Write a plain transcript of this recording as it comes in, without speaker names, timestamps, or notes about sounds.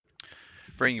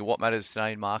Bring you what matters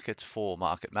today in markets for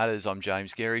Market Matters. I'm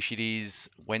James Garish. It is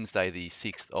Wednesday, the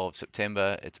 6th of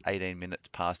September. It's 18 minutes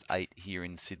past 8 here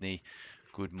in Sydney.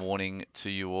 Good morning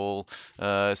to you all.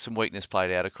 Some weakness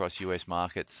played out across US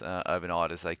markets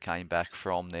overnight as they came back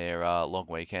from their long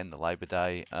weekend, the Labor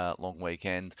Day long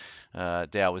weekend.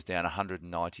 Dow was down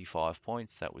 195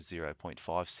 points. That was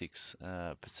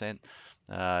 0.56%.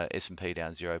 S&P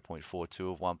down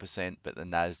 0.42 of 1%, but the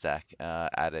Nasdaq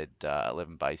added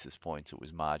 11 basis points. It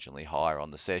was marginally higher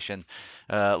on the session.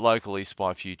 Locally,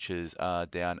 SPI futures are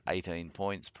down 18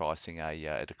 points, pricing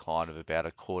a decline of about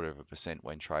 0.25%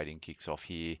 when trading kicks off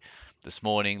here this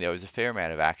morning. There was a fair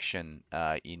amount of action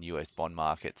in US bond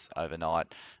markets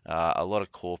overnight. A lot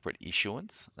of corporate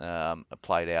issuance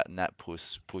played out, and that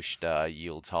pushed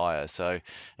yields higher. So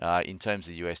in terms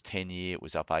of the US 10-year, it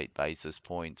was up 8 basis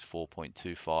points, 4.25%,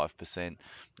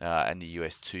 and the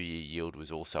US 2-year yield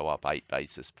was also up 8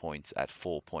 basis points at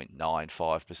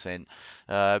 4.95%.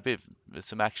 A bit of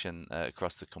some action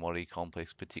across the commodity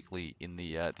complex, particularly in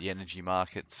the energy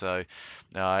market. So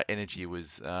energy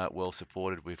was well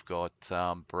supported. We've got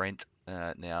Brent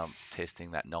now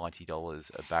testing that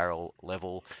 $90 a barrel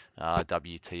level.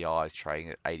 WTI is trading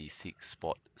at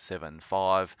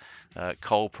 86.75.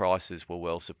 Coal prices were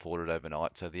well supported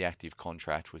overnight, so the active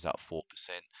contract was up 4%,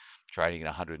 trading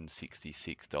at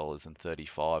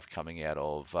 $166.35 coming out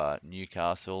of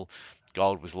Newcastle.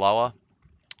 Gold was lower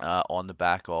on the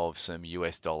back of some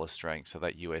US dollar strength. So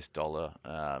that US dollar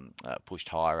pushed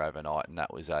higher overnight, and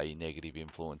that was a negative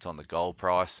influence on the gold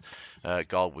price.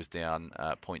 Gold was down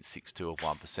 0.62 of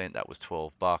 1%. That was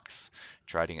 $12,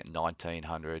 trading at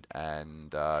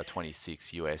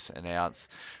 1926 US an ounce.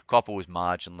 Copper was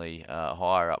marginally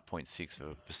higher, up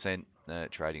 0.6%.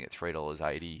 Trading at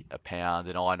 $3.80 a pound,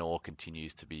 and iron ore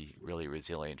continues to be really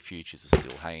resilient. Futures are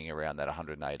still hanging around that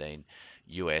 118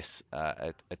 US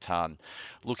a ton.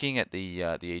 Looking at the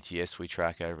ETS we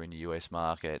track over in the US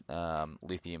market,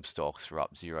 lithium stocks were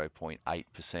up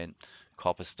 0.8%.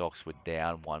 Copper stocks were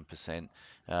down 1%.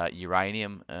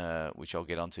 Uranium, which I'll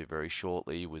get onto very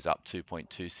shortly, was up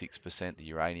 2.26%. The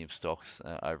uranium stocks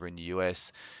over in the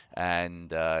US,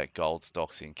 and gold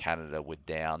stocks in Canada were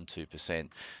down 2%.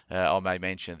 I may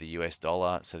mention the US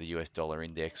dollar. So the US dollar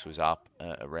index was up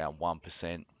around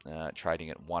 1%, trading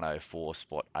at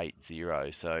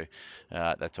 104.80. So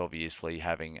that's obviously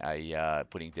having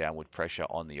putting downward pressure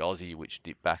on the Aussie, which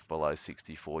dipped back below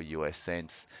 64 US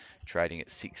cents, trading at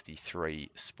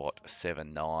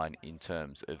 63.79 in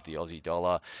terms of the Aussie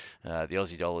dollar. The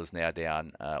Aussie dollar is now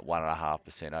down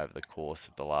 1.5% over the course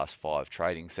of the last 5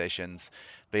 trading sessions.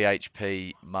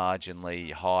 BHP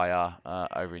marginally higher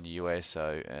over in the US,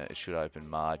 so it should open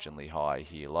marginally higher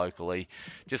here locally.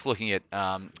 Just looking at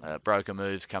broker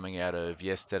moves coming out of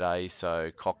yesterday,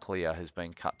 so Cochlear has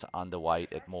been cut to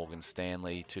underweight at Morgan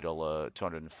Stanley,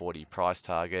 $240 price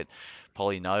target.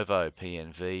 Polynovo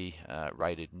PNV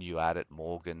rated new at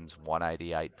Morgan's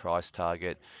 188 price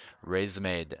target.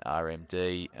 ResMed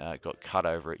RMD got cut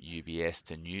over at UBS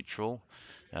to neutral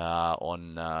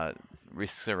on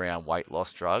risks around weight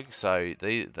loss drugs. So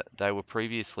they were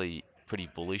previously pretty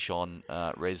bullish on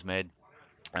ResMed.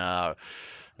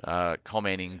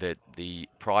 Commenting that the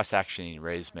price action in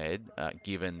ResMed,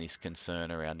 given this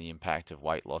concern around the impact of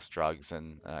weight loss drugs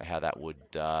and how that would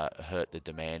hurt the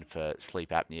demand for sleep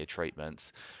apnea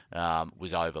treatments,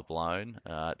 was overblown.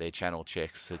 Their channel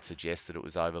checks had suggested it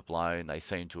was overblown. They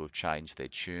seem to have changed their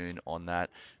tune on that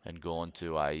and gone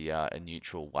to a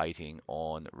neutral weighting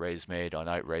on ResMed. I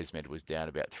know ResMed was down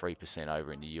about 3%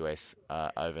 over in the US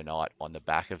overnight on the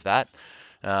back of that.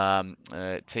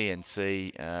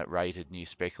 TNC rated new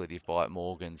speculative buy at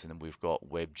Morgan's, and then we've got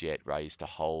Webjet raised to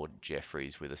hold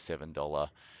Jefferies with a $7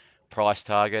 price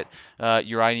target.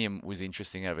 Uranium was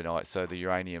interesting overnight. So the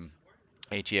uranium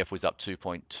ETF was up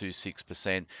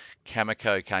 2.26%.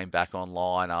 Cameco came back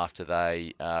online after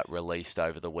they released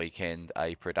over the weekend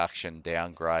a production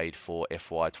downgrade for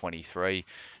FY23.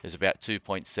 There's about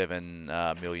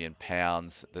 2.7 million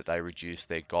pounds that they reduced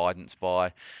their guidance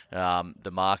by.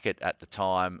 The market at the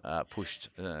time pushed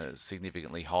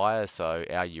significantly higher, so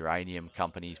our uranium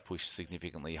companies pushed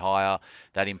significantly higher.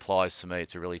 That implies to me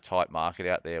it's a really tight market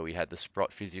out there. We had the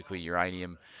Sprott Physical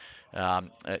Uranium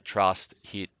Trust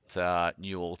hit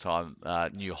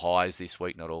new highs this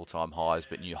week, not all-time highs,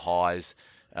 but new highs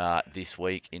this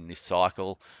week in this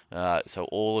cycle. So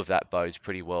all of that bodes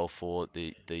pretty well for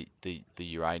the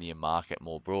uranium market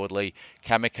more broadly.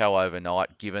 Cameco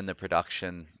overnight, given the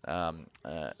production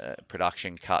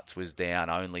production cuts was down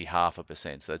only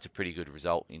 0.5%. So that's a pretty good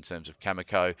result in terms of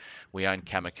Cameco. We own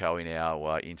Cameco in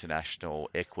our international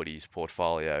equities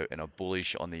portfolio and are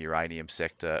bullish on the uranium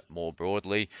sector more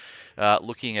broadly.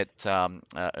 Looking at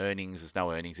earnings, there's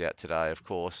no earnings out today, of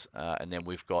course, and then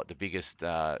we've got the biggest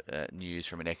news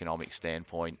from an economic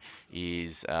standpoint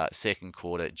is second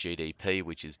quarter GDP,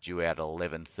 which is due out at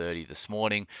 11:30 this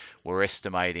morning. We're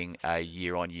estimating a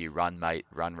year-on-year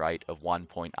run rate of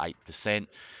 1.8%.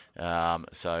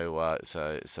 So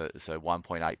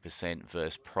 1.8%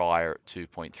 versus prior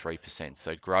 2.3%.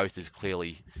 So growth is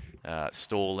clearly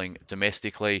stalling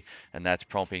domestically, and that's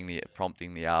prompting the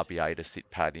RBA to sit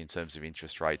pat in terms of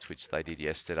interest rates, which they did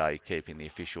yesterday, keeping the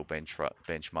official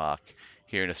benchmark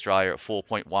here in Australia at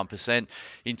 4.1%.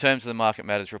 In terms of the Market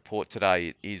Matters report today,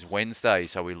 it is Wednesday,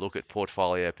 so we look at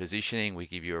portfolio positioning. We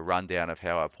give you a rundown of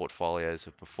how our portfolios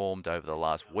have performed over the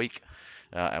last week,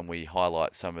 and we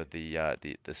highlight some of the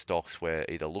stocks we're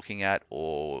either looking at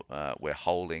or we're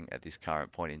holding at this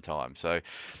current point in time. So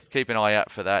keep an eye out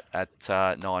for that at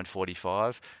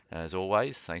 9:45. As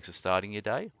always, thanks for starting your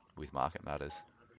day with Market Matters.